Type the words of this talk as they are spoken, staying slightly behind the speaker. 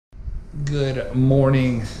Good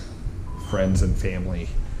morning, friends and family.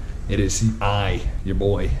 It is I, your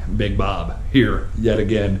boy, Big Bob, here yet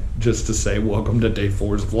again just to say welcome to day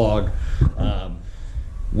 4's vlog.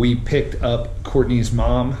 We picked up Courtney's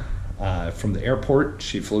mom from the airport.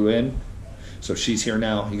 She flew in, so she's here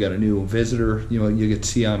now. You got a new visitor, you get to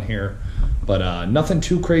see on here. But nothing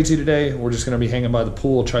too crazy today. We're just gonna be hanging by the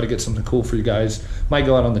pool, try to get something cool for you guys. Might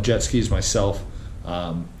go out on the jet skis myself.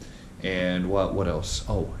 And what else?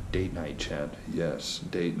 Oh, date night, Chad. Yes,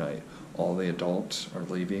 date night. All the adults are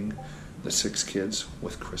leaving. The 6 kids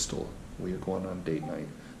with Crystal. We are going on date night.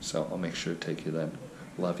 So I'll make sure to take you then.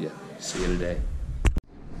 Love you. See you today.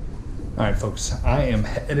 All right, folks. I am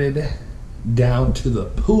headed down to the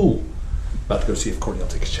pool. About to go see if Courtney will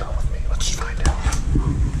take a shot with me. Let's find out.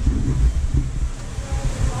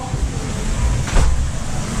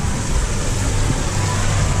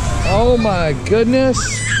 Oh my goodness.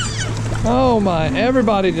 Oh my,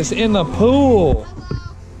 everybody just in the pool.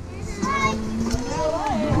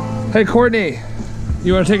 Hey Courtney,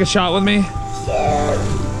 you want to take a shot with me?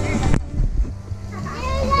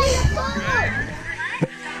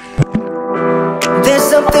 There's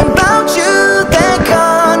something about you that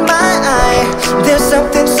caught my eye. There's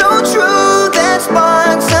something so true that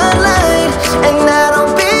sparks a light. And I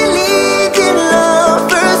don't believe in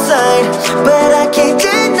love first sight, but I can't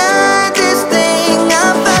deny this thing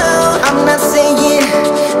I found. I'm not saying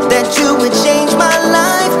that you would change my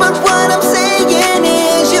life, but what I'm saying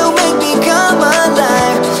is you make me come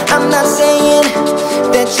alive. I'm not saying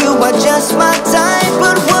that you are just my type,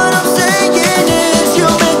 but what I'm saying is you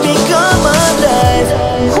make me come alive.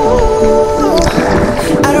 Ooh,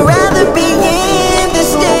 I'd rather be in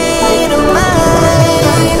this state of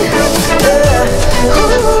mind.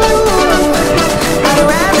 Ooh, I'd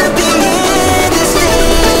rather be in this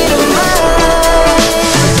state of mind.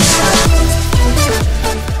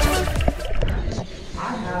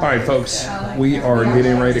 All right, folks, we are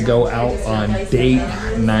getting ready to go out on date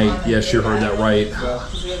night. Yes, you heard that right.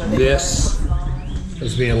 This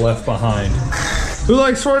is being left behind. Who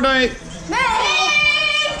likes Fortnite?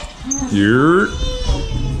 You're,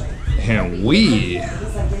 and we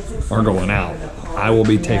are going out. I will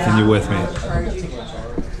be taking you with me.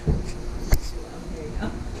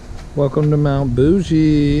 Welcome to Mount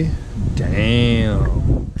Bougie.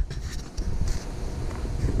 Damn.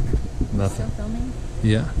 Nothing. Still filming?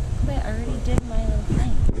 Yeah. But I already did my little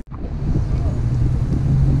thing.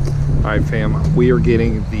 All right, fam. We are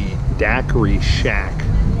getting the daiquiri shack.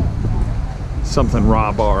 Something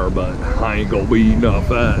raw bar, but I ain't gonna be eating off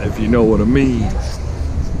that, if you know what I mean.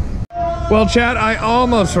 Well, Chad, I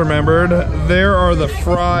almost remembered. There are the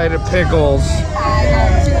fried pickles.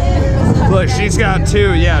 Look, she's got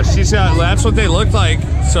 2. Yeah, she's got, that's what they look like.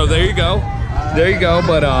 So there you go. There you go,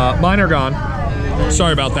 but mine are gone.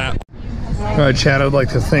 Sorry about that. All right, Chad, I'd like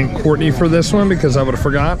to thank Courtney for this one because I would have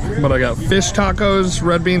forgot. But I got fish tacos,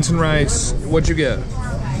 red beans and rice. What'd you get?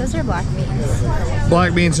 Those are black beans.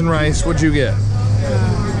 Black beans and rice. What'd you get? I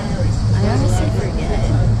honestly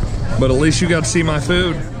forget. But at least you got to see my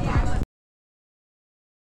food.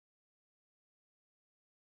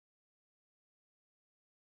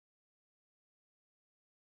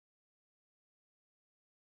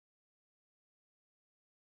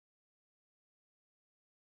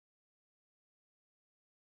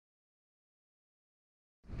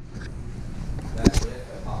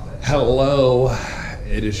 Hello,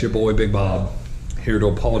 it is your boy Big Bob, here to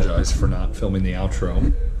apologize for not filming the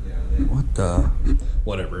outro. What the?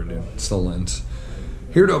 Whatever, dude, it's the lens.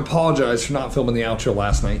 Here to apologize for not filming the outro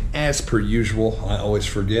last night. As per usual, I always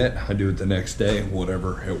forget. I do it the next day,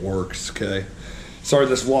 whatever, it works, okay? Sorry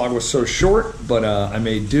this vlog was so short, but I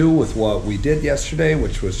made do with what we did yesterday,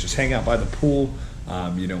 which was just hang out by the pool.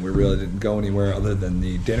 We really didn't go anywhere other than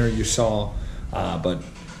the dinner you saw, but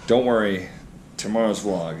don't worry. Tomorrow's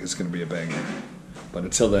vlog is going to be a banger. But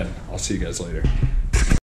until then, I'll see you guys later.